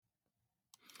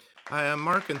Hi, I'm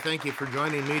Mark, and thank you for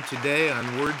joining me today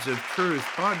on Words of Truth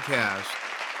podcast.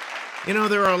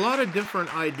 There are a lot of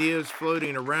different ideas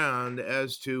floating around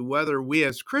as to whether we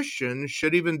as Christians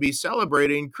should even be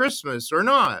celebrating Christmas or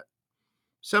not.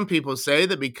 Some people say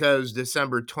that because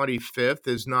December 25th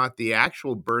is not the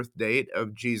actual birth date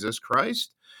of Jesus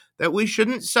Christ, that we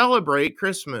shouldn't celebrate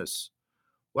Christmas.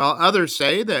 While others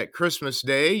say that Christmas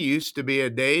Day used to be a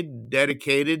day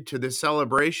dedicated to the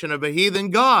celebration of a heathen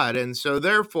god, and so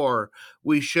therefore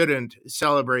we shouldn't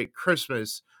celebrate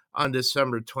Christmas on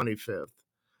December 25th.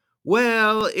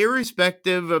 Well,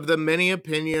 irrespective of the many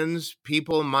opinions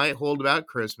people might hold about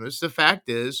Christmas, the fact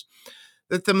is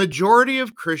that the majority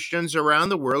of Christians around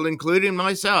the world, including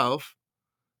myself,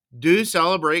 do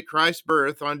celebrate Christ's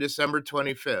birth on December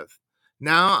 25th.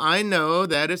 Now, I know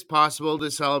that it's possible to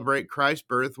celebrate Christ's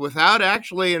birth without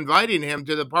actually inviting him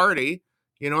to the party,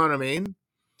 you know what I mean?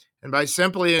 And by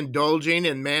simply indulging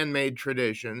in man made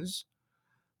traditions.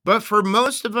 But for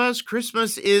most of us,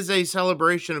 Christmas is a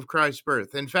celebration of Christ's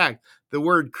birth. In fact, the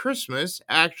word Christmas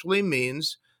actually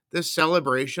means the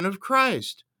celebration of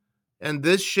Christ. And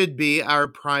this should be our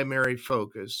primary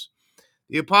focus.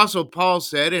 The Apostle Paul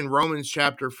said in Romans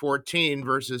chapter 14,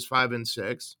 verses 5 and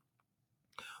 6,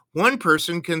 one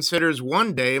person considers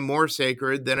one day more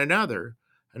sacred than another.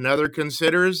 Another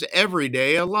considers every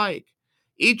day alike.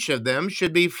 Each of them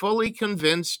should be fully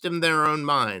convinced in their own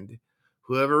mind.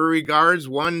 Whoever regards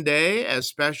one day as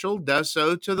special does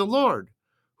so to the Lord.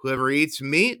 Whoever eats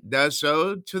meat does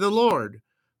so to the Lord,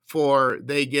 for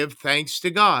they give thanks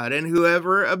to God. And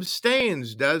whoever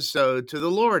abstains does so to the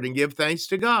Lord and give thanks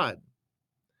to God.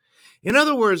 In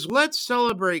other words, let's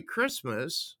celebrate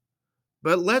Christmas,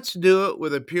 but let's do it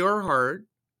with a pure heart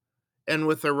and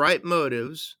with the right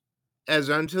motives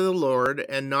as unto the Lord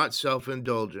and not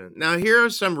self-indulgent. Now, here are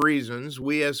some reasons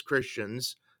we as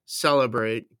Christians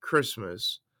celebrate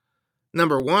Christmas.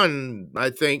 Number one, I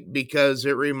think because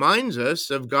it reminds us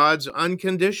of God's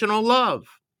unconditional love.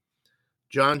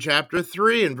 John chapter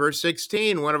 3 and verse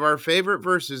 16, one of our favorite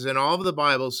verses in all of the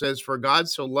Bible, says, "For God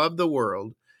so loved the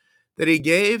world that he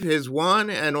gave his one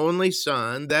and only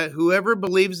Son, that whoever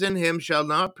believes in him shall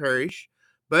not perish,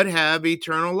 but have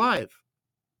eternal life."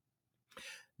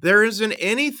 There isn't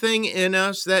anything in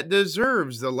us that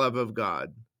deserves the love of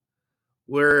God.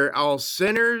 We're all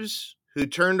sinners who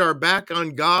turned our back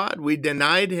on God. We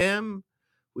denied him.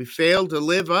 We failed to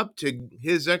live up to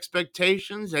his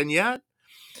expectations. And yet,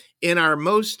 in our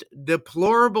most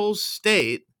deplorable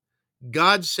state,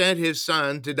 God sent his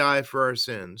Son to die for our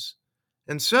sins.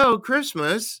 And so,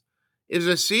 Christmas is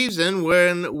a season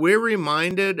when we're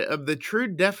reminded of the true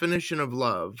definition of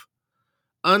love,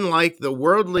 unlike the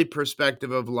worldly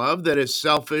perspective of love that is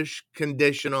selfish,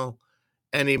 conditional,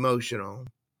 and emotional.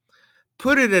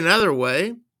 Put it another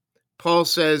way, Paul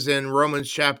says in Romans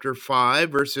chapter 5,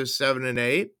 verses 7 and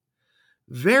 8,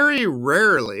 very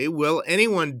rarely will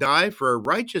anyone die for a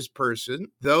righteous person,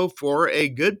 though for a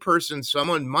good person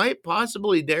someone might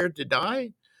possibly dare to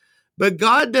die. But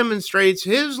God demonstrates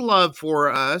his love for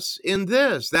us in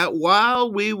this, that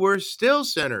while we were still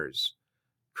sinners,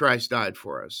 Christ died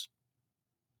for us.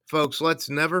 Folks, let's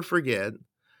never forget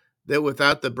that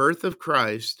without the birth of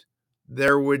Christ,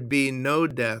 there would be no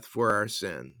death for our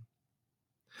sin.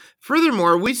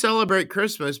 Furthermore, we celebrate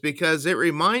Christmas because it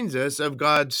reminds us of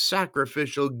God's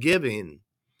sacrificial giving.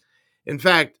 In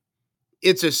fact,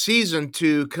 it's a season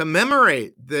to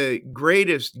commemorate the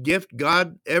greatest gift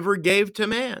God ever gave to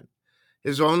man,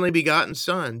 his only begotten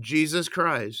Son, Jesus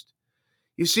Christ.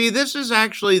 You see, this is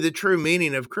actually the true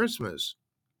meaning of Christmas.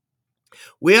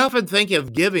 We often think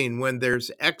of giving when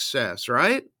there's excess,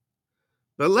 right?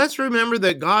 But let's remember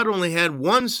that God only had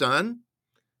one Son,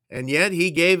 and yet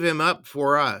he gave him up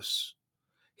for us.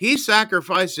 He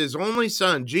sacrificed his only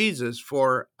Son, Jesus,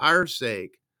 for our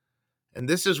sake. And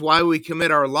this is why we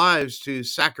commit our lives to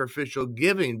sacrificial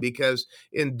giving, because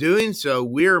in doing so,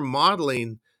 we're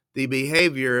modeling the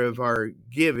behavior of our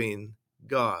giving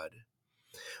God.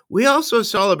 We also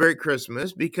celebrate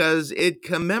Christmas because it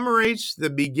commemorates the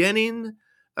beginning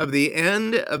of the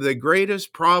end of the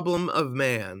greatest problem of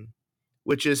man,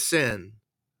 which is sin.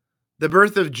 The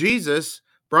birth of Jesus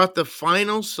brought the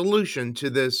final solution to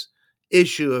this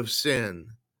issue of sin.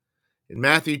 In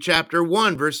Matthew chapter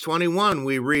 1, verse 21,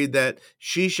 we read that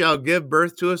she shall give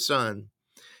birth to a son.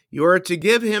 You are to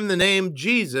give him the name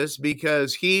Jesus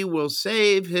because he will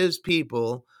save his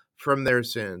people from their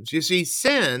sins. You see,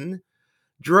 sin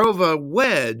drove a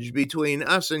wedge between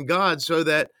us and God so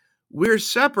that we're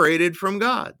separated from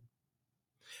God.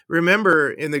 Remember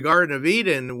in the Garden of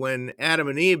Eden when Adam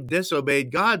and Eve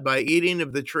disobeyed God by eating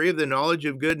of the tree of the knowledge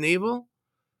of good and evil?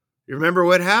 You remember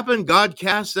what happened? God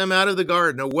cast them out of the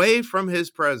garden, away from his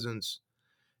presence.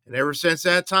 And ever since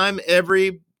that time,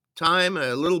 every time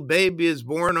a little baby is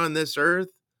born on this earth,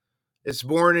 it's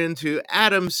born into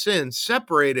Adam's sin,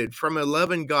 separated from a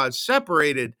loving God,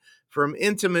 separated from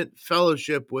intimate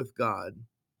fellowship with God.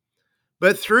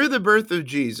 But through the birth of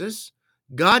Jesus,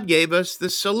 God gave us the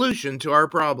solution to our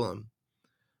problem.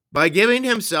 By giving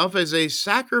himself as a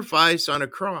sacrifice on a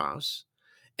cross,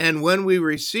 and when we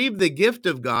receive the gift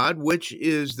of God, which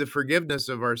is the forgiveness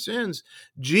of our sins,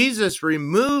 Jesus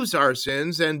removes our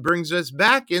sins and brings us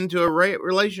back into a right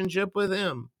relationship with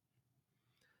him.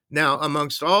 Now,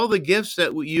 amongst all the gifts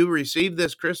that you receive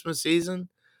this Christmas season,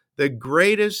 the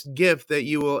greatest gift that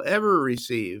you will ever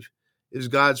receive is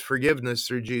God's forgiveness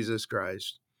through Jesus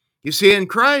Christ. You see, in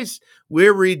Christ,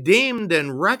 we're redeemed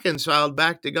and reconciled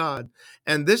back to God.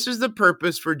 And this is the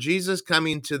purpose for Jesus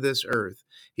coming to this earth.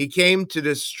 He came to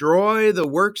destroy the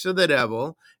works of the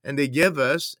devil and to give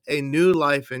us a new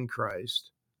life in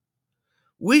Christ.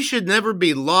 We should never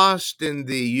be lost in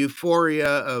the euphoria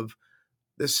of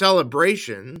the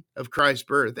celebration of Christ's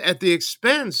birth at the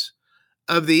expense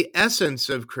of the essence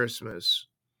of Christmas.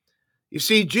 You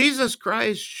see, Jesus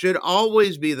Christ should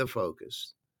always be the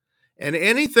focus. And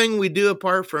anything we do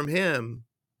apart from him,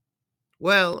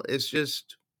 well, it's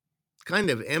just kind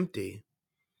of empty.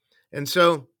 And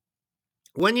so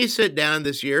when you sit down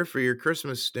this year for your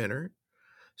Christmas dinner,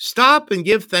 stop and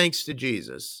give thanks to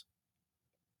Jesus.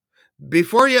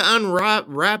 Before you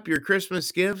unwrap your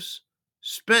Christmas gifts,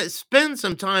 spend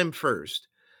some time first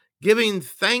giving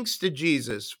thanks to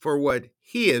Jesus for what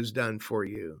he has done for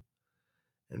you.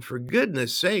 And for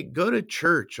goodness sake, go to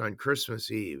church on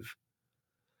Christmas Eve.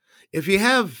 If you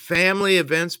have family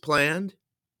events planned,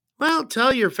 well,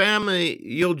 tell your family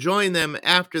you'll join them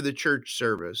after the church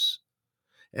service.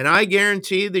 And I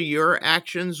guarantee that your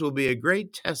actions will be a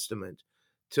great testament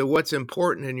to what's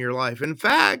important in your life. In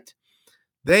fact,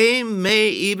 they may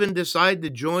even decide to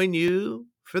join you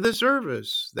for the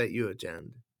service that you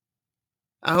attend.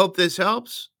 I hope this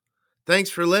helps. Thanks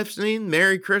for listening.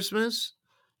 Merry Christmas.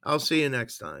 I'll see you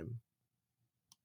next time.